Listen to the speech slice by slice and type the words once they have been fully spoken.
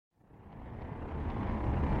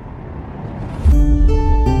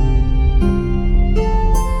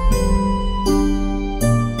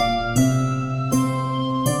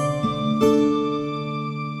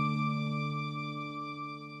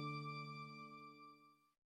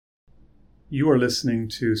You are listening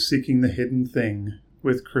to Seeking the Hidden Thing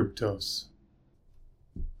with Kryptos.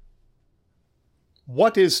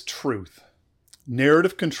 What is truth?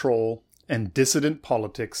 Narrative control and dissident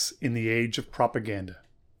politics in the age of propaganda.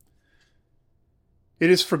 It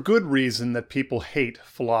is for good reason that people hate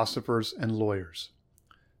philosophers and lawyers.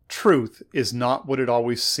 Truth is not what it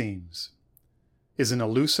always seems, is an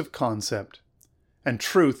elusive concept, and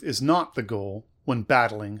truth is not the goal when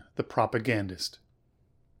battling the propagandist.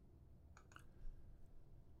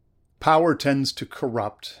 Power tends to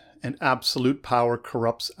corrupt, and absolute power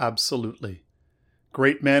corrupts absolutely.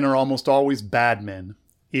 Great men are almost always bad men,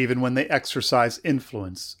 even when they exercise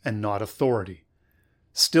influence and not authority.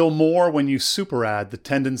 Still more when you superadd the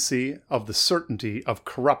tendency of the certainty of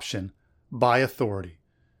corruption by authority.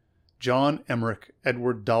 John Emmerich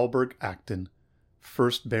Edward Dahlberg Acton,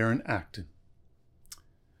 1st Baron Acton.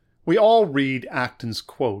 We all read Acton's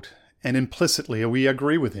quote, and implicitly we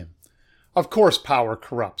agree with him. Of course power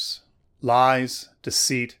corrupts. Lies,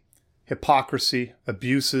 deceit, hypocrisy,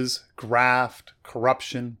 abuses, graft,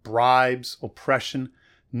 corruption, bribes, oppression,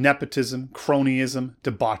 nepotism, cronyism,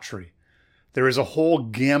 debauchery. There is a whole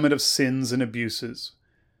gamut of sins and abuses,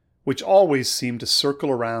 which always seem to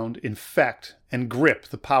circle around, infect, and grip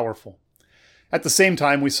the powerful. At the same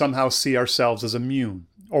time, we somehow see ourselves as immune,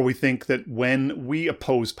 or we think that when we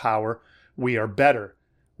oppose power, we are better.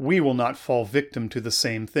 We will not fall victim to the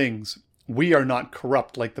same things. We are not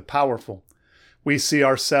corrupt like the powerful. We see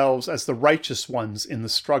ourselves as the righteous ones in the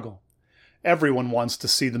struggle. Everyone wants to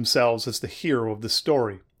see themselves as the hero of the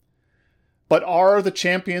story. But are the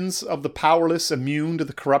champions of the powerless immune to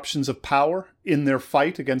the corruptions of power in their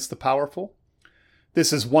fight against the powerful?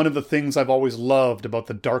 This is one of the things I've always loved about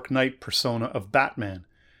the Dark Knight persona of Batman.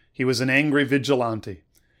 He was an angry vigilante,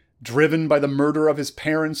 driven by the murder of his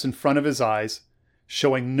parents in front of his eyes,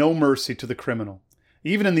 showing no mercy to the criminal.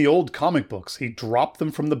 Even in the old comic books, he dropped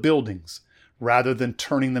them from the buildings rather than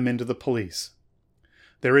turning them into the police.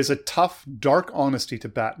 There is a tough, dark honesty to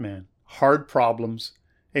Batman, hard problems,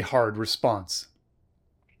 a hard response.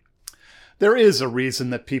 There is a reason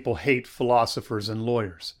that people hate philosophers and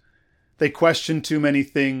lawyers. They question too many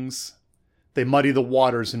things. They muddy the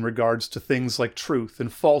waters in regards to things like truth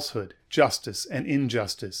and falsehood, justice and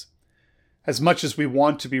injustice. As much as we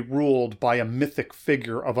want to be ruled by a mythic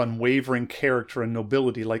figure of unwavering character and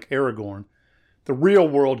nobility like Aragorn, the real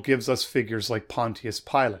world gives us figures like Pontius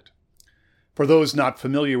Pilate. For those not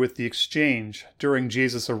familiar with the exchange, during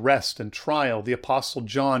Jesus' arrest and trial, the Apostle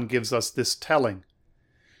John gives us this telling.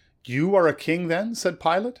 "You are a king then?" said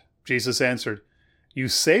Pilate. Jesus answered, "You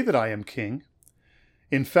say that I am king.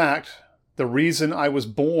 In fact, the reason I was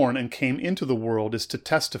born and came into the world is to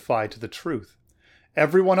testify to the truth.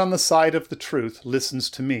 Everyone on the side of the truth listens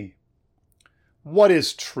to me." "What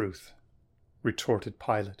is truth?" retorted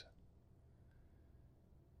Pilate.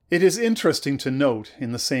 It is interesting to note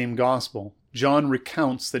in the same gospel, John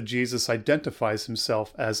recounts that Jesus identifies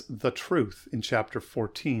himself as the truth in chapter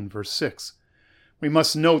 14, verse 6. We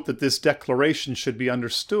must note that this declaration should be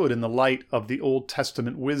understood in the light of the Old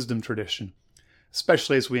Testament wisdom tradition,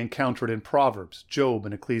 especially as we encounter it in Proverbs, Job,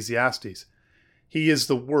 and Ecclesiastes. He is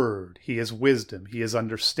the Word, He is wisdom, He is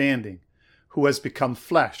understanding, who has become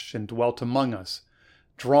flesh and dwelt among us,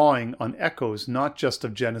 drawing on echoes not just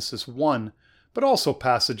of Genesis 1, but also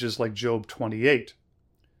passages like Job 28.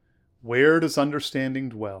 Where does understanding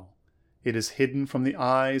dwell? It is hidden from the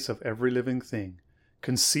eyes of every living thing,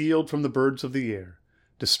 concealed from the birds of the air.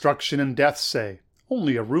 Destruction and death say,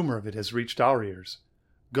 only a rumor of it has reached our ears.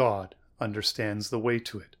 God understands the way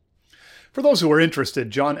to it. For those who are interested,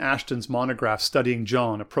 John Ashton's monograph Studying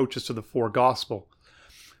John, Approaches to the Four Gospel,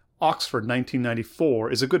 Oxford 1994,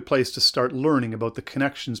 is a good place to start learning about the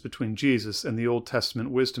connections between Jesus and the Old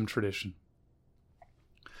Testament wisdom tradition.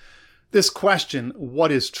 This question,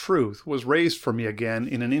 what is truth, was raised for me again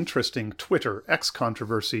in an interesting Twitter X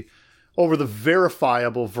controversy over the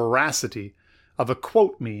verifiable veracity of a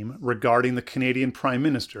quote meme regarding the Canadian Prime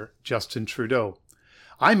Minister, Justin Trudeau.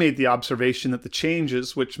 I made the observation that the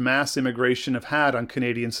changes which mass immigration have had on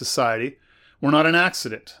Canadian society were not an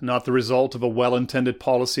accident, not the result of a well-intended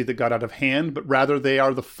policy that got out of hand, but rather they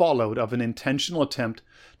are the fallout of an intentional attempt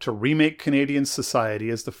to remake Canadian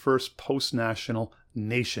society as the first post-national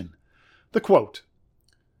nation. The quote,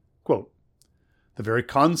 "The very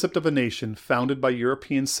concept of a nation founded by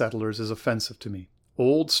European settlers is offensive to me.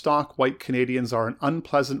 Old stock white Canadians are an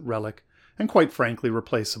unpleasant relic and quite frankly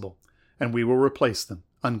replaceable, and we will replace them."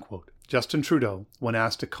 Unquote. Justin Trudeau, when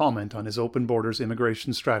asked to comment on his open borders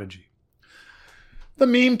immigration strategy. The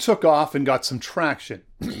meme took off and got some traction.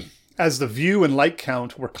 As the view and like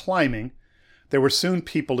count were climbing, There were soon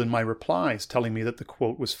people in my replies telling me that the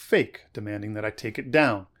quote was fake, demanding that I take it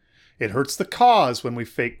down. It hurts the cause when we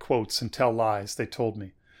fake quotes and tell lies, they told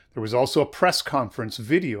me. There was also a press conference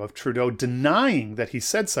video of Trudeau denying that he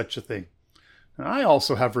said such a thing. And I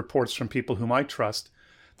also have reports from people whom I trust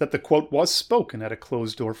that the quote was spoken at a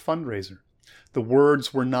closed-door fundraiser. The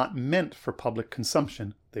words were not meant for public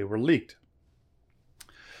consumption. They were leaked.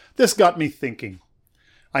 This got me thinking.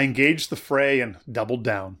 I engaged the fray and doubled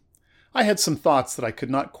down. I had some thoughts that I could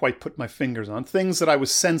not quite put my fingers on, things that I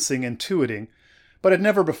was sensing, intuiting, but had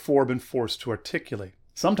never before been forced to articulate.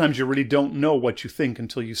 Sometimes you really don't know what you think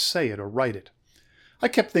until you say it or write it. I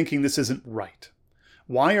kept thinking this isn't right.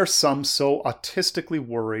 Why are some so autistically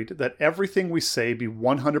worried that everything we say be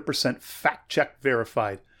 100% fact-check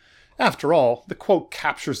verified? After all, the quote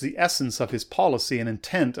captures the essence of his policy and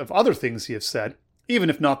intent of other things he has said, even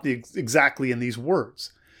if not exactly in these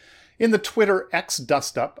words. In the Twitter X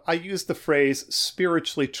dust-up, I used the phrase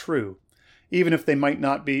spiritually true, even if they might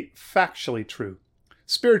not be factually true.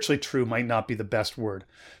 Spiritually true might not be the best word.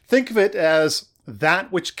 Think of it as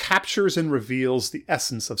that which captures and reveals the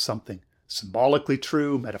essence of something. Symbolically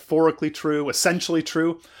true, metaphorically true, essentially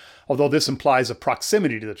true, although this implies a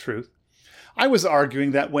proximity to the truth. I was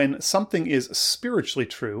arguing that when something is spiritually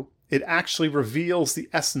true, it actually reveals the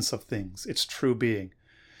essence of things, its true being.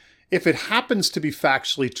 If it happens to be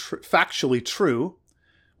factually true,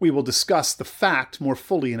 we will discuss the fact more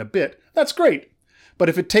fully in a bit. That's great. But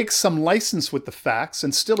if it takes some license with the facts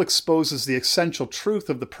and still exposes the essential truth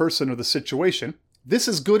of the person or the situation, this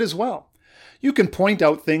is good as well. You can point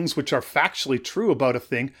out things which are factually true about a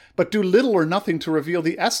thing, but do little or nothing to reveal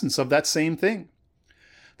the essence of that same thing.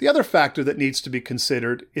 The other factor that needs to be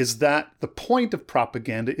considered is that the point of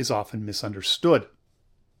propaganda is often misunderstood.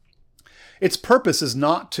 Its purpose is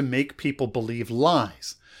not to make people believe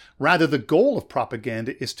lies. Rather, the goal of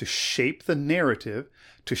propaganda is to shape the narrative,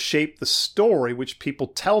 to shape the story which people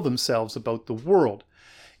tell themselves about the world.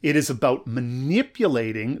 It is about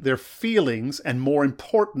manipulating their feelings and, more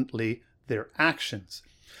importantly, their actions.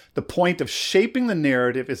 The point of shaping the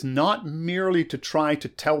narrative is not merely to try to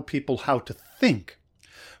tell people how to think.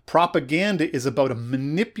 Propaganda is about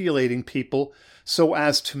manipulating people so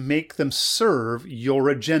as to make them serve your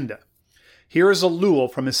agenda. Here is a Lowell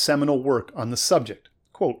from his seminal work on the subject.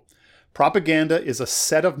 Quote, "Propaganda is a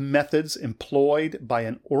set of methods employed by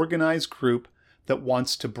an organized group that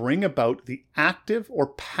wants to bring about the active or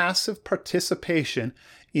passive participation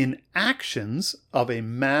in actions of a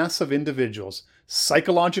mass of individuals,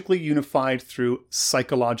 psychologically unified through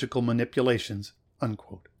psychological manipulations."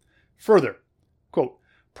 Unquote. Further, quote,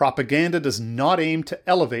 "Propaganda does not aim to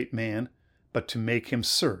elevate man, but to make him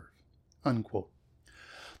serve." Unquote.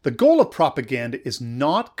 The goal of propaganda is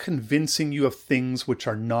not convincing you of things which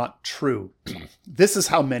are not true. This is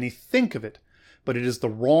how many think of it, but it is the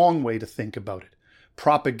wrong way to think about it.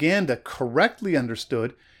 Propaganda, correctly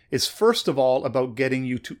understood, is first of all about getting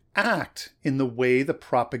you to act in the way the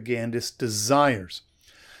propagandist desires.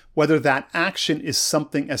 Whether that action is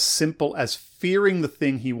something as simple as fearing the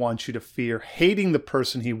thing he wants you to fear, hating the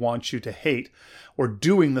person he wants you to hate, or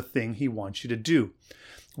doing the thing he wants you to do.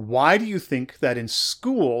 Why do you think that in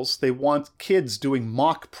schools they want kids doing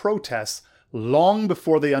mock protests long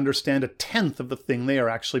before they understand a tenth of the thing they are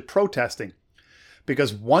actually protesting?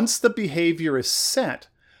 Because once the behavior is set,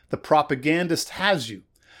 the propagandist has you.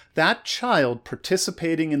 That child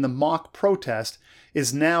participating in the mock protest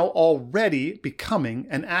is now already becoming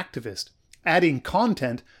an activist. Adding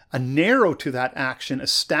content, a narrow to that action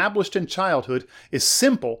established in childhood, is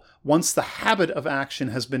simple once the habit of action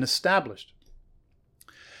has been established.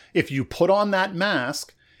 If you put on that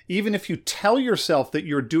mask, even if you tell yourself that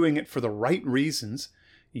you're doing it for the right reasons,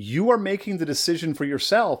 you are making the decision for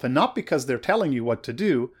yourself and not because they're telling you what to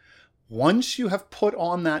do. Once you have put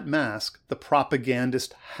on that mask, the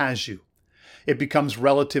propagandist has you. It becomes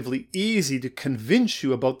relatively easy to convince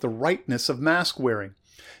you about the rightness of mask wearing.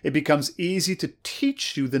 It becomes easy to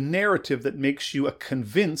teach you the narrative that makes you a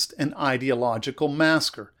convinced and ideological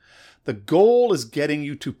masker. The goal is getting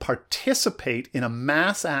you to participate in a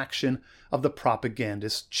mass action of the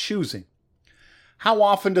propagandist's choosing. How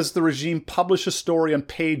often does the regime publish a story on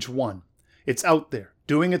page 1? It's out there,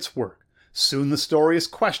 doing its work. Soon the story is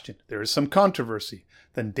questioned. There is some controversy.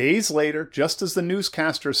 Then days later, just as the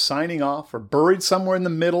newscaster is signing off or buried somewhere in the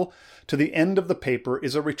middle to the end of the paper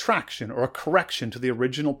is a retraction or a correction to the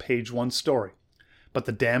original page 1 story. But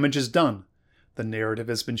the damage is done. The narrative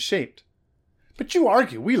has been shaped. But you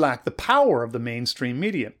argue we lack the power of the mainstream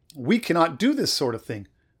media. We cannot do this sort of thing.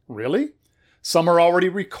 Really? Some are already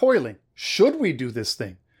recoiling. Should we do this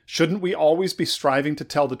thing? Shouldn't we always be striving to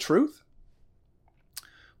tell the truth?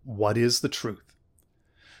 What is the truth?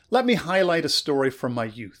 Let me highlight a story from my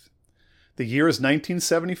youth. The year is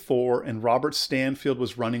 1974, and Robert Stanfield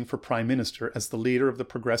was running for Prime Minister as the leader of the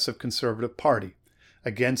Progressive Conservative Party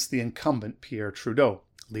against the incumbent Pierre Trudeau,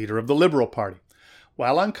 leader of the Liberal Party.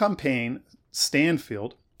 While on campaign,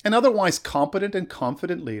 Stanfield, an otherwise competent and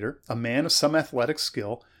confident leader, a man of some athletic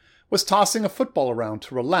skill, was tossing a football around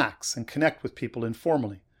to relax and connect with people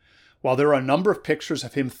informally. While there are a number of pictures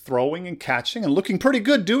of him throwing and catching and looking pretty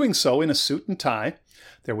good doing so in a suit and tie,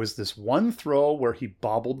 there was this one throw where he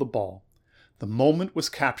bobbled the ball. The moment was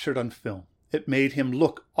captured on film. It made him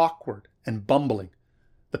look awkward and bumbling.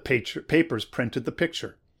 The papers printed the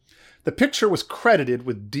picture. The picture was credited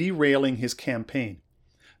with derailing his campaign.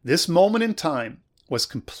 This moment in time was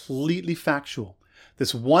completely factual.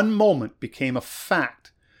 This one moment became a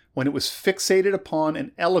fact when it was fixated upon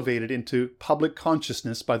and elevated into public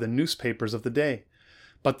consciousness by the newspapers of the day.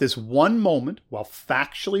 But this one moment, while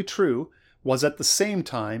factually true, was at the same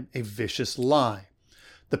time a vicious lie.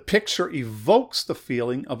 The picture evokes the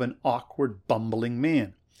feeling of an awkward, bumbling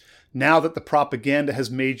man. Now that the propaganda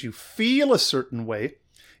has made you feel a certain way,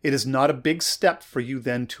 it is not a big step for you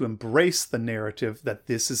then to embrace the narrative that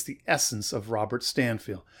this is the essence of Robert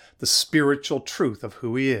Stanfield, the spiritual truth of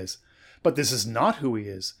who he is. But this is not who he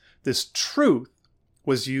is. This truth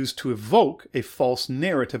was used to evoke a false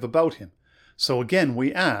narrative about him. So again,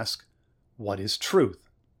 we ask, what is truth?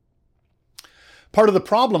 Part of the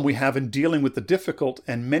problem we have in dealing with the difficult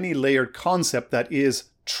and many-layered concept that is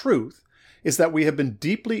truth is that we have been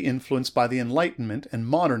deeply influenced by the Enlightenment and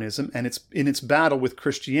modernism and in its battle with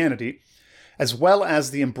Christianity, as well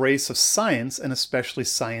as the embrace of science and especially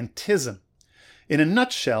scientism. In a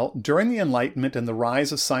nutshell, during the Enlightenment and the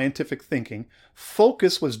rise of scientific thinking,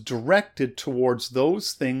 focus was directed towards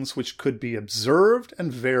those things which could be observed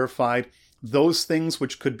and verified, those things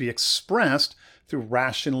which could be expressed through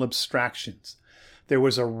rational abstractions. There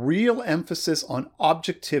was a real emphasis on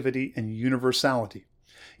objectivity and universality.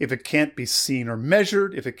 If it can't be seen or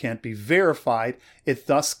measured, if it can't be verified, it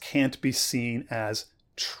thus can't be seen as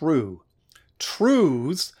true.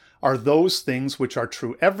 Truths are those things which are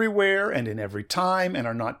true everywhere and in every time and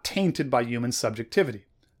are not tainted by human subjectivity.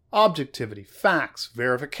 Objectivity, facts,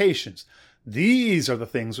 verifications, these are the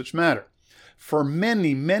things which matter. For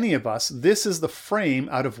many, many of us, this is the frame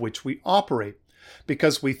out of which we operate.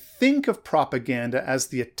 Because we think of propaganda as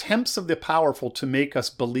the attempts of the powerful to make us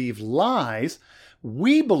believe lies,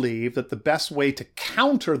 we believe that the best way to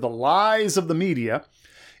counter the lies of the media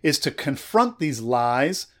is to confront these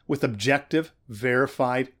lies with objective,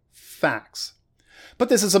 verified facts. But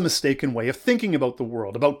this is a mistaken way of thinking about the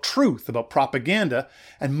world, about truth, about propaganda,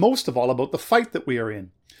 and most of all about the fight that we are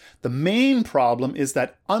in. The main problem is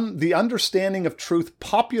that the understanding of truth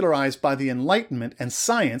popularized by the Enlightenment and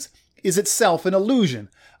science is itself an illusion,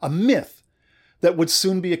 a myth that would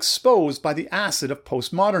soon be exposed by the acid of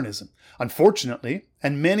postmodernism. Unfortunately,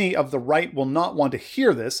 and many of the right will not want to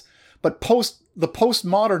hear this, but the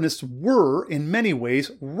postmodernists were, in many ways,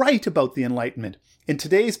 right about the Enlightenment. In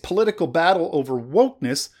today's political battle over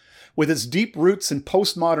wokeness, with its deep roots in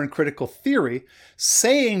postmodern critical theory,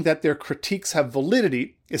 saying that their critiques have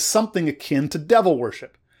validity is something akin to devil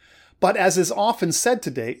worship. But as is often said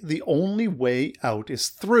today, the only way out is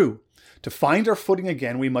through. To find our footing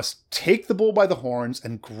again, we must take the bull by the horns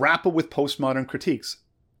and grapple with postmodern critiques.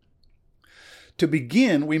 To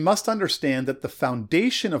begin, we must understand that the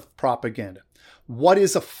foundation of propaganda, what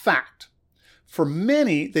is a fact? For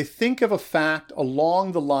many, they think of a fact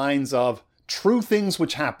along the lines of true things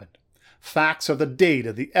which happened. Facts are the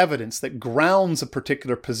data, the evidence that grounds a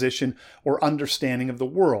particular position or understanding of the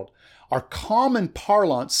world. Our common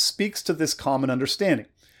parlance speaks to this common understanding.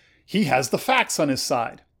 He has the facts on his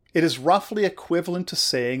side. It is roughly equivalent to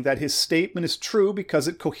saying that his statement is true because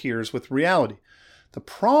it coheres with reality. The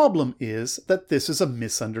problem is that this is a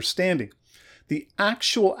misunderstanding. The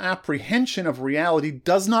actual apprehension of reality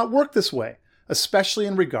does not work this way, especially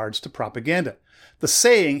in regards to propaganda. The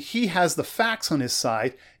saying, he has the facts on his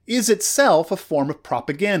side, is itself a form of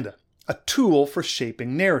propaganda, a tool for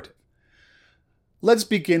shaping narrative. Let's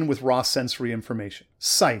begin with raw sensory information.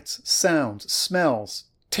 Sights, sounds, smells,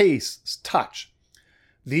 tastes, touch.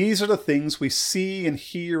 These are the things we see and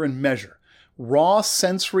hear and measure. Raw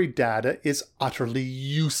sensory data is utterly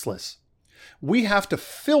useless. We have to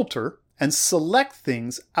filter and select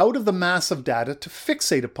things out of the mass of data to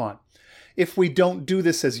fixate upon. If we don't do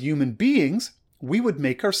this as human beings, we would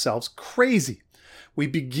make ourselves crazy. We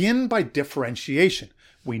begin by differentiation.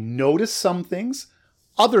 We notice some things,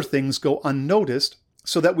 other things go unnoticed,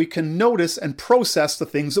 so that we can notice and process the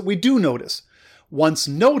things that we do notice. Once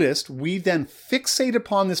noticed, we then fixate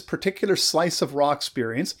upon this particular slice of raw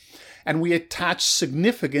experience and we attach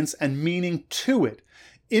significance and meaning to it,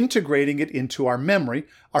 integrating it into our memory,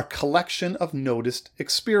 our collection of noticed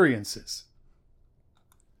experiences.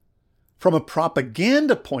 From a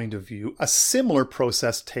propaganda point of view, a similar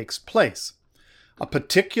process takes place. A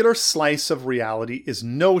particular slice of reality is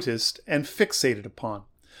noticed and fixated upon.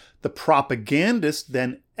 The propagandist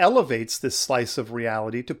then elevates this slice of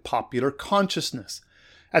reality to popular consciousness.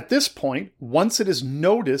 At this point, once it is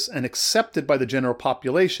noticed and accepted by the general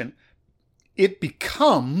population, it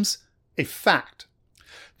becomes a fact.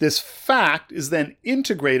 This fact is then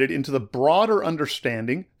integrated into the broader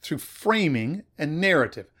understanding through framing and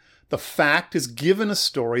narrative. The fact is given a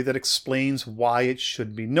story that explains why it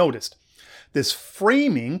should be noticed. This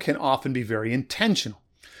framing can often be very intentional.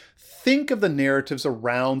 Think of the narratives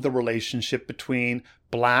around the relationship between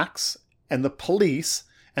blacks and the police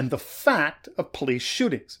and the fact of police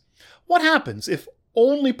shootings. What happens if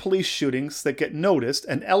only police shootings that get noticed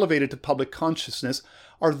and elevated to public consciousness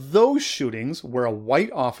are those shootings where a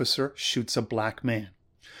white officer shoots a black man?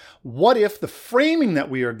 What if the framing that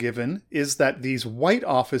we are given is that these white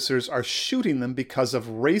officers are shooting them because of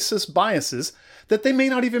racist biases that they may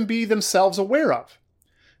not even be themselves aware of?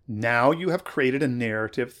 Now you have created a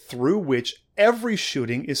narrative through which every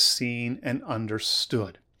shooting is seen and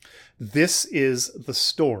understood. This is the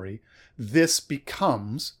story. This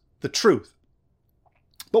becomes the truth.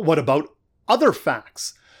 But what about other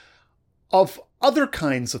facts of other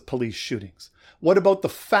kinds of police shootings? What about the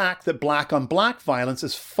fact that black-on-black violence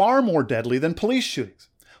is far more deadly than police shootings?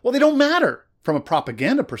 Well, they don't matter from a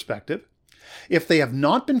propaganda perspective. If they have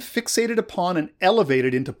not been fixated upon and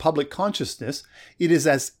elevated into public consciousness, it is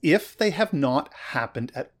as if they have not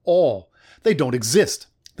happened at all. They don't exist.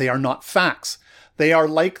 They are not facts. They are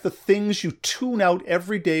like the things you tune out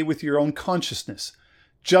every day with your own consciousness,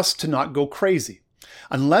 just to not go crazy.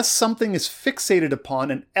 Unless something is fixated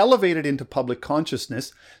upon and elevated into public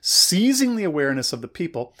consciousness, seizing the awareness of the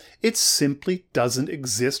people, it simply doesn't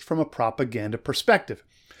exist from a propaganda perspective.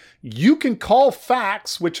 You can call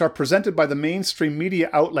facts which are presented by the mainstream media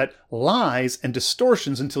outlet lies and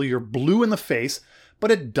distortions until you're blue in the face,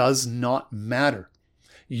 but it does not matter.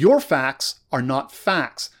 Your facts are not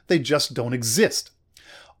facts. They just don't exist.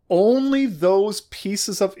 Only those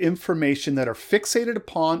pieces of information that are fixated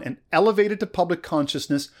upon and elevated to public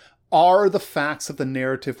consciousness are the facts of the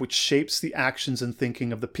narrative which shapes the actions and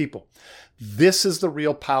thinking of the people. This is the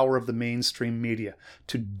real power of the mainstream media,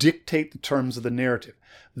 to dictate the terms of the narrative.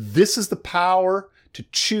 This is the power to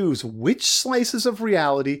choose which slices of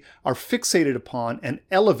reality are fixated upon and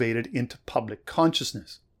elevated into public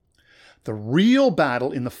consciousness. The real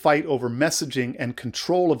battle in the fight over messaging and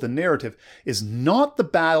control of the narrative is not the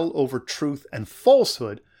battle over truth and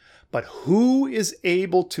falsehood, but who is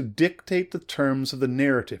able to dictate the terms of the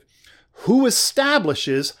narrative, who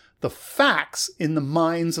establishes the facts in the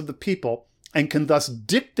minds of the people and can thus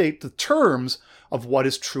dictate the terms of what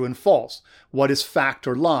is true and false, what is fact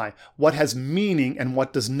or lie, what has meaning and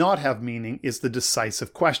what does not have meaning is the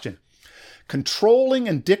decisive question. Controlling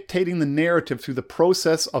and dictating the narrative through the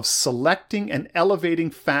process of selecting and elevating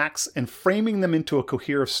facts and framing them into a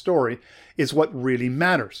coherent story is what really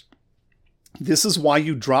matters. This is why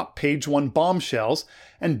you drop page one bombshells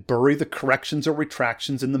and bury the corrections or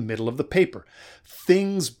retractions in the middle of the paper.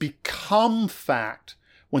 Things become fact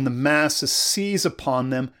when the masses seize upon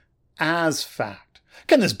them as fact.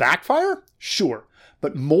 Can this backfire? Sure,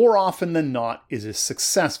 but more often than not, it is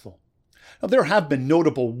successful. Now, there have been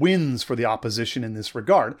notable wins for the opposition in this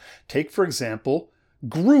regard. Take, for example,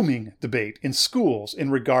 grooming debate in schools in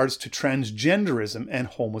regards to transgenderism and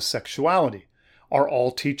homosexuality. Are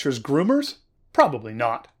all teachers groomers? Probably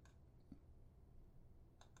not.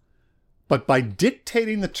 But by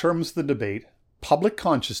dictating the terms of the debate, public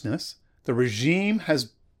consciousness, the regime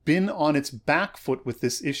has been on its back foot with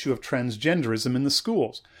this issue of transgenderism in the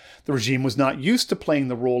schools. The regime was not used to playing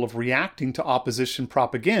the role of reacting to opposition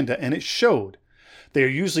propaganda, and it showed. They are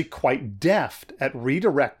usually quite deft at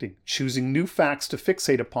redirecting, choosing new facts to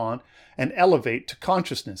fixate upon and elevate to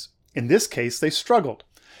consciousness. In this case, they struggled.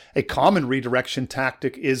 A common redirection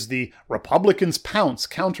tactic is the Republicans pounce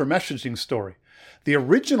counter-messaging story. The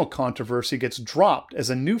original controversy gets dropped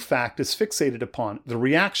as a new fact is fixated upon, the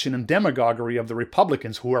reaction and demagoguery of the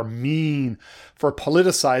Republicans, who are mean for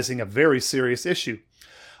politicizing a very serious issue.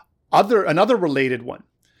 Another related one,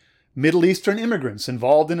 Middle Eastern immigrants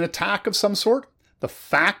involved in an attack of some sort. The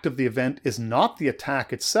fact of the event is not the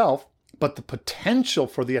attack itself, but the potential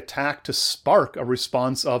for the attack to spark a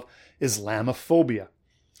response of Islamophobia.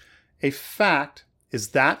 A fact is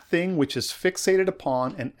that thing which is fixated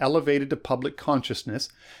upon and elevated to public consciousness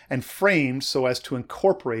and framed so as to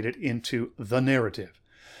incorporate it into the narrative.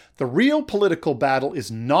 The real political battle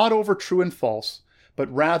is not over true and false,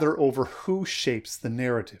 but rather over who shapes the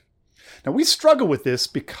narrative. Now, we struggle with this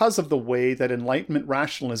because of the way that Enlightenment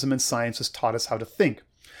rationalism and science has taught us how to think.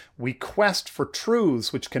 We quest for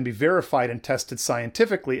truths which can be verified and tested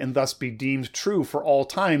scientifically and thus be deemed true for all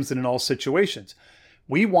times and in all situations.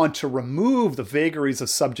 We want to remove the vagaries of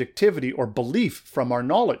subjectivity or belief from our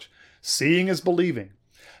knowledge. Seeing is believing.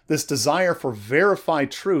 This desire for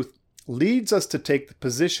verified truth leads us to take the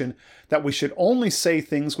position that we should only say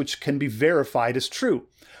things which can be verified as true.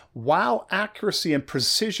 While accuracy and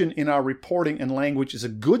precision in our reporting and language is a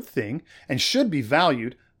good thing and should be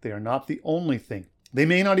valued, they are not the only thing. They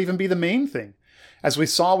may not even be the main thing. As we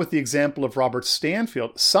saw with the example of Robert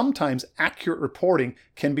Stanfield, sometimes accurate reporting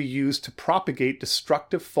can be used to propagate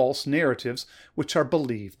destructive false narratives which are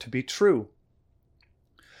believed to be true.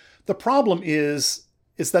 The problem is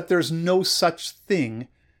that there's no such thing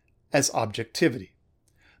as objectivity.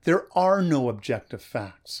 There are no objective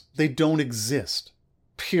facts. They don't exist.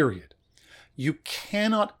 Period. You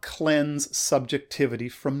cannot cleanse subjectivity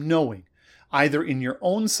from knowing, either in your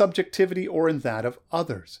own subjectivity or in that of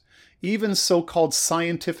others. Even so-called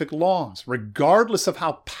scientific laws, regardless of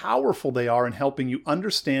how powerful they are in helping you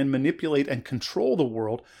understand, manipulate, and control the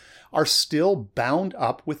world, are still bound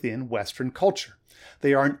up within Western culture.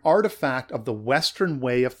 They are an artifact of the Western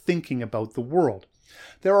way of thinking about the world.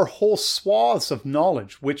 There are whole swaths of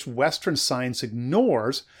knowledge which Western science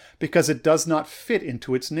ignores because it does not fit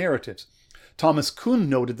into its narratives. Thomas Kuhn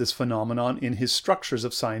noted this phenomenon in his Structures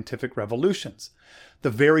of Scientific Revolutions. The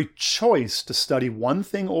very choice to study one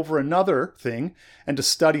thing over another thing and to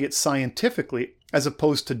study it scientifically, as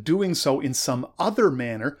opposed to doing so in some other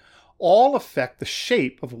manner, all affect the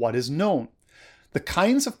shape of what is known. The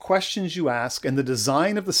kinds of questions you ask and the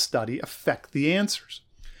design of the study affect the answers.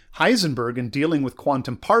 Heisenberg, in dealing with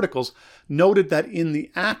quantum particles, noted that in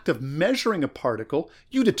the act of measuring a particle,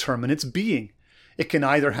 you determine its being. It can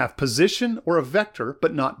either have position or a vector,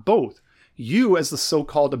 but not both. You, as the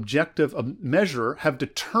so-called objective measurer, have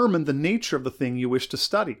determined the nature of the thing you wish to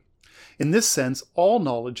study. In this sense, all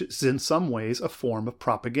knowledge is in some ways a form of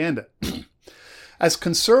propaganda. As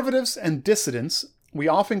conservatives and dissidents, we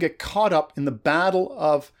often get caught up in the battle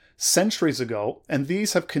of centuries ago, and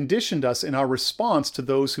these have conditioned us in our response to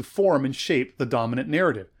those who form and shape the dominant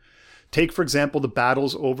narrative. Take, for example, the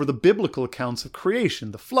battles over the biblical accounts of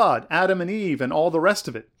creation, the flood, Adam and Eve, and all the rest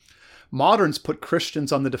of it. Moderns put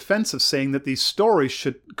Christians on the defensive, saying that these stories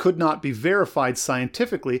could not be verified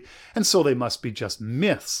scientifically, and so they must be just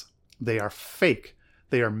myths. They are fake.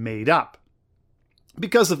 They are made up.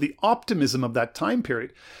 Because of the optimism of that time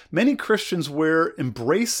period, many Christians were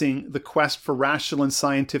embracing the quest for rational and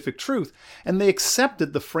scientific truth, and they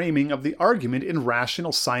accepted the framing of the argument in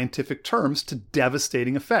rational scientific terms to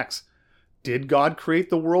devastating effects. Did God create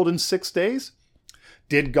the world in 6 days?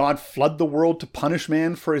 Did God flood the world to punish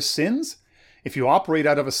man for his sins? If you operate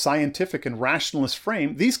out of a scientific and rationalist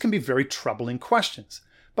frame, these can be very troubling questions,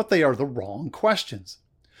 but they are the wrong questions.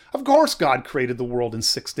 Of course God created the world in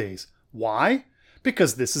 6 days. Why?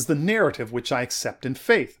 Because this is the narrative which I accept in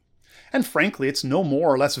faith. And frankly, it's no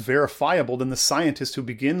more or less verifiable than the scientist who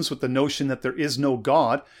begins with the notion that there is no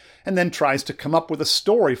God and then tries to come up with a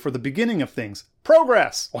story for the beginning of things.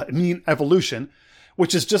 Progress! Well, I mean evolution,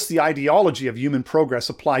 which is just the ideology of human progress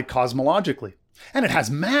applied cosmologically. And it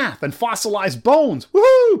has math and fossilized bones.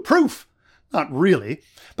 Woohoo! Proof! Not really,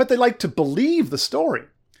 but they like to believe the story.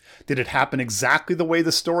 Did it happen exactly the way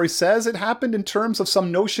the story says it happened in terms of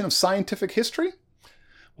some notion of scientific history?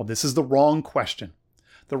 Well, this is the wrong question.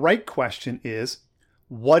 The right question is,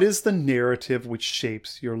 what is the narrative which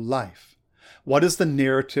shapes your life? What is the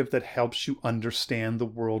narrative that helps you understand the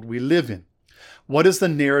world we live in? What is the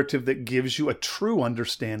narrative that gives you a true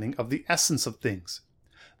understanding of the essence of things?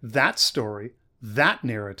 That story, that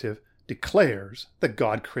narrative, declares that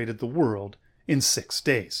God created the world in 6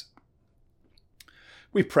 days.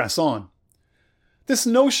 We press on. This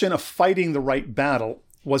notion of fighting the right battle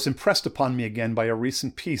was impressed upon me again by a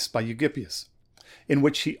recent piece by Eugippius, in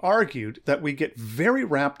which he argued that we get very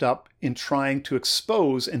wrapped up in trying to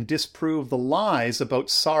expose and disprove the lies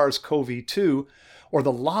about SARS-CoV-2 or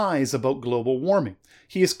the lies about global warming.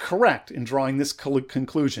 He is correct in drawing this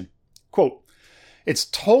conclusion. Quote, "It's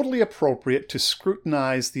totally appropriate to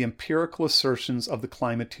scrutinize the empirical assertions of the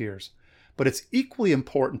climateers, but it's equally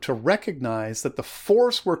important to recognize that the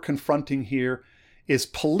force we're confronting here is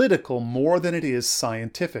political more than it is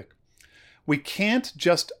scientific. We can't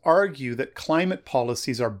just argue that climate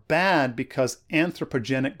policies are bad because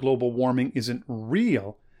anthropogenic global warming isn't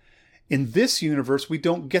real. In this universe, we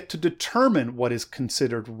don't get to determine what is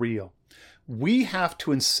considered real. We have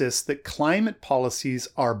to insist that climate policies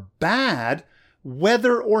are bad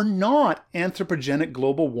whether or not anthropogenic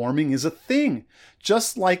global warming is a thing,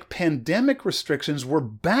 just like pandemic restrictions were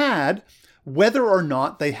bad whether or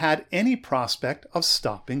not they had any prospect of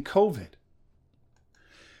stopping COVID.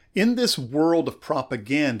 In this world of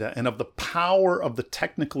propaganda and of the power of the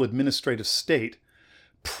technical administrative state,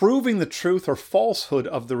 proving the truth or falsehood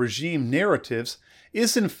of the regime narratives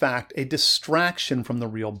is in fact a distraction from the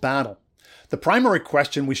real battle. The primary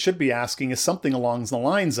question we should be asking is something along the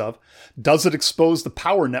lines of, does it expose the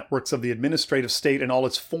power networks of the administrative state in all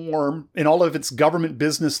of its government,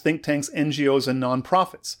 business, think tanks, NGOs, and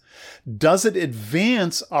nonprofits? Does it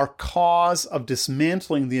advance our cause of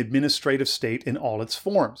dismantling the administrative state in all its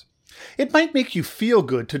forms? It might make you feel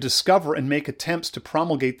good to discover and make attempts to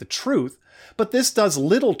promulgate the truth, but this does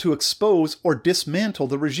little to expose or dismantle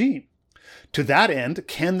the regime. To that end,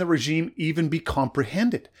 can the regime even be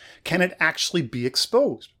comprehended? Can it actually be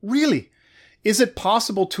exposed? Really? Is it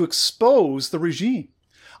possible to expose the regime?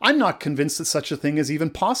 I'm not convinced that such a thing is even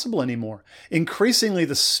possible anymore. Increasingly,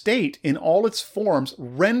 the state in all its forms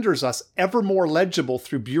renders us ever more legible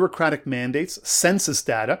through bureaucratic mandates, census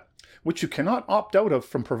data, which you cannot opt out of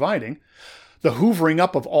from providing, the hoovering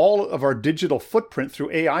up of all of our digital footprint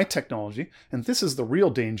through AI technology, and this is the real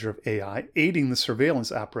danger of AI, aiding the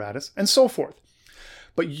surveillance apparatus, and so forth.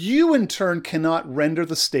 But you in turn cannot render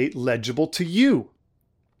the state legible to you.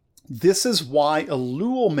 This is why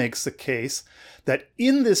Ellul makes the case that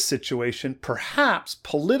in this situation, perhaps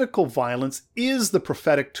political violence is the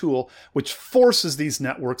prophetic tool which forces these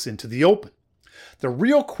networks into the open. The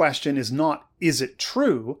real question is not, is it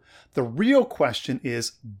true? The real question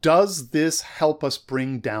is, does this help us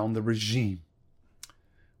bring down the regime?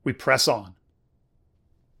 We press on.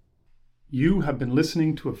 You have been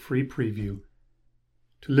listening to a free preview.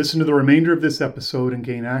 To listen to the remainder of this episode and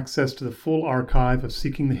gain access to the full archive of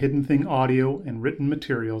Seeking the Hidden Thing audio and written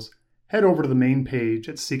materials, head over to the main page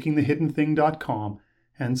at seekingthehiddenthing.com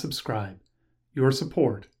and subscribe. Your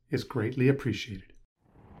support is greatly appreciated.